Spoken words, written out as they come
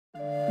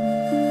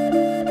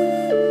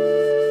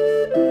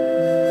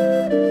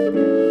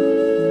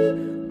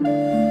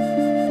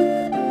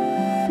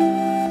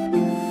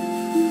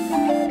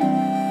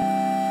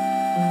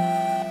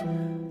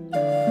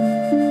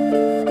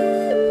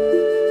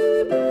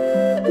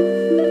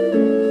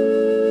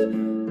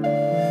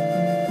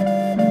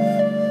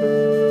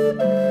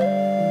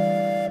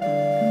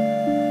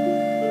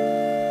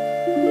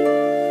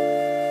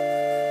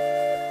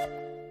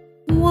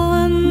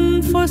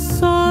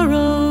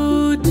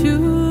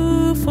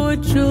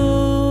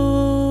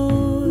joy,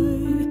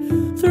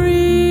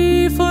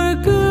 3 for a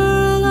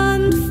girl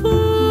and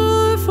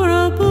 4 for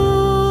a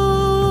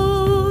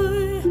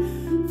boy,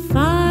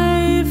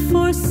 5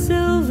 for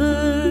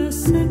silver,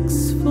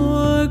 6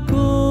 for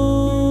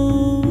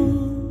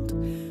gold,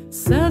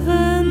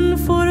 7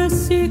 for a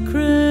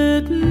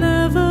secret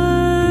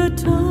never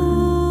told.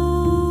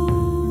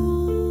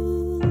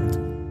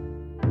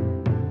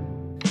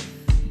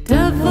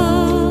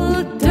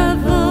 Devil,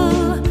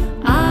 devil,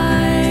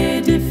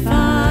 I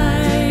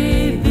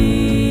defy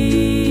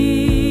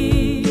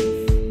thee.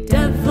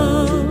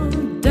 Devil,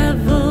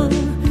 devil,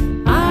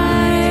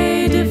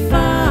 I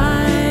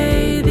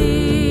defy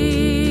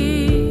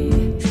thee.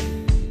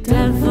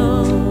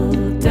 Devil,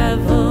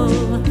 devil,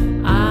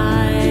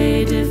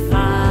 I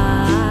defy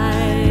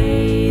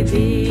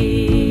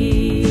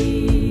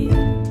thee.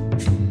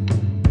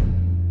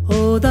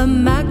 Oh, the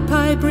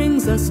magpie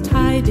brings us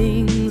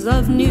tidings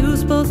of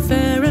news both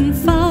fair and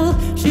foul.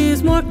 She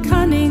is more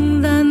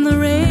cunning than the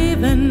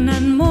raven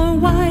and more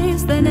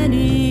wise than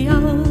any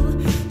owl.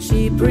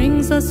 She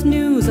brings us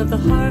news of the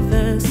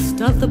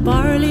harvest of the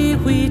barley,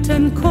 wheat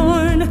and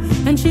corn,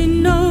 and she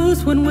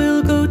knows when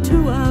we'll go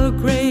to our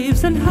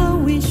graves and how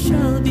we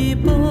shall be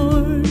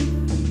born.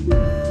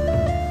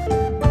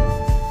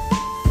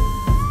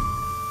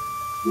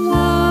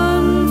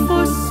 1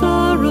 for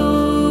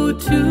sorrow,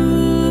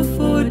 2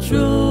 for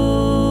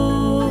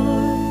joy,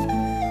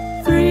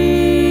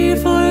 3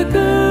 for a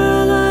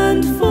girl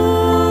and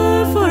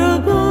 4 for a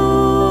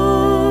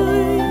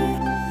boy,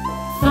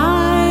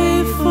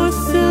 5 for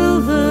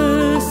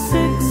silver,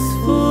 6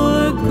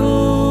 for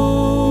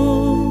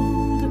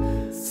gold,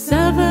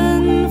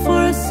 7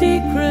 for a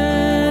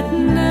secret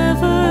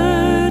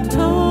never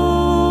told.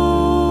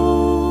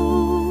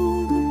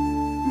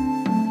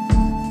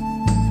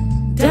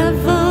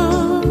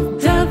 Devil,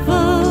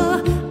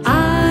 devil,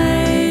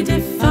 I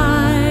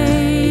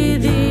defy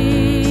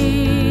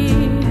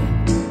thee.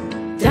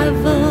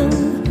 Devil,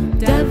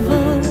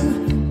 devil,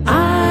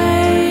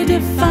 I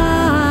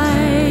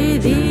defy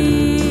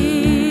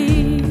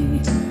thee.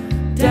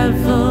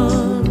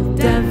 Devil,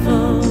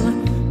 devil,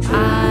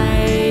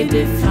 I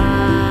defy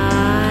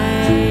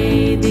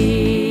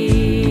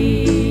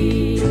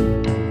thee.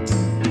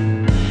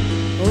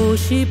 Oh,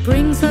 she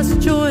brings us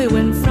joy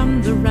when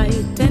from the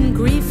right and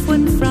grief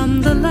when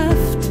from the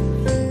left.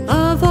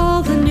 Of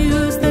all the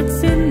news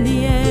that's in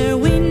the air,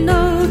 we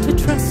know to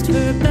trust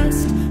her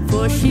best.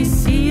 For she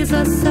sees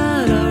us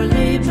at our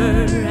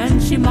labor,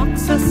 and she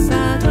mocks us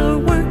at our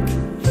work,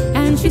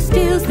 and she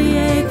steals the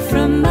egg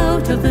from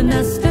out of the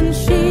nest, and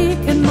she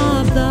can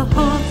mob the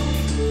hawk.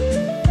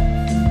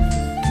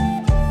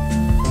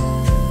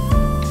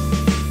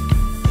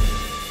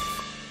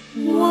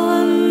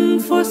 1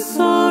 for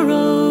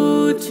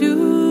sorrow,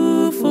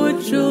 2 for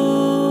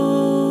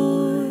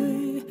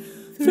joy,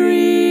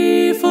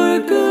 3 for a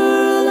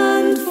girl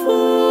and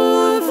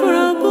 4 for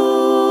a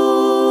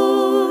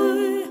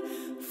boy,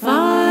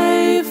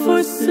 5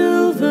 for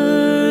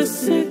silver,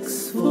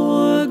 6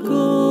 for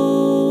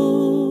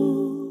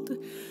gold,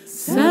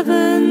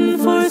 7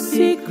 for a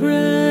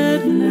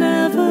secret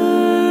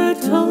never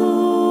told.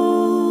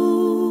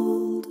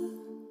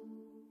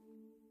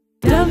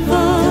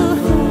 Devil,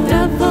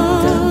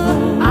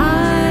 devil,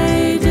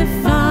 I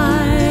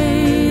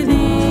defy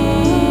thee.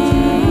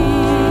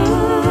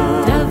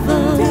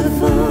 Devil,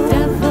 devil,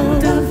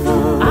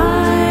 devil,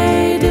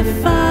 I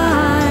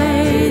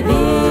defy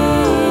thee.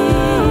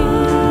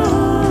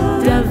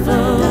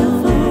 Devil,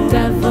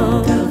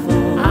 devil,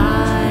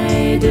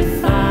 I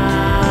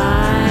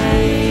defy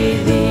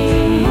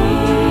thee.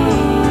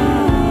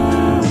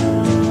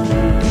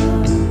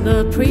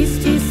 The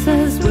priest, he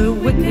says we're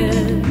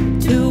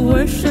wicked to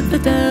worship the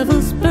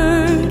devil's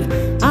bird.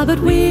 But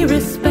we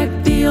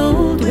respect the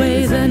old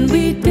ways and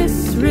we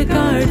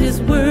disregard his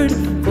word.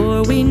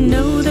 For we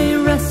know they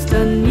rest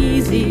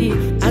uneasy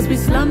as we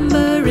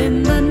slumber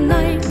in the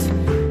night,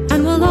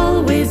 and we'll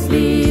always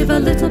leave a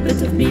little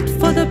bit of meat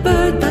for the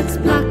bird that's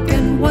black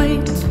and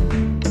white.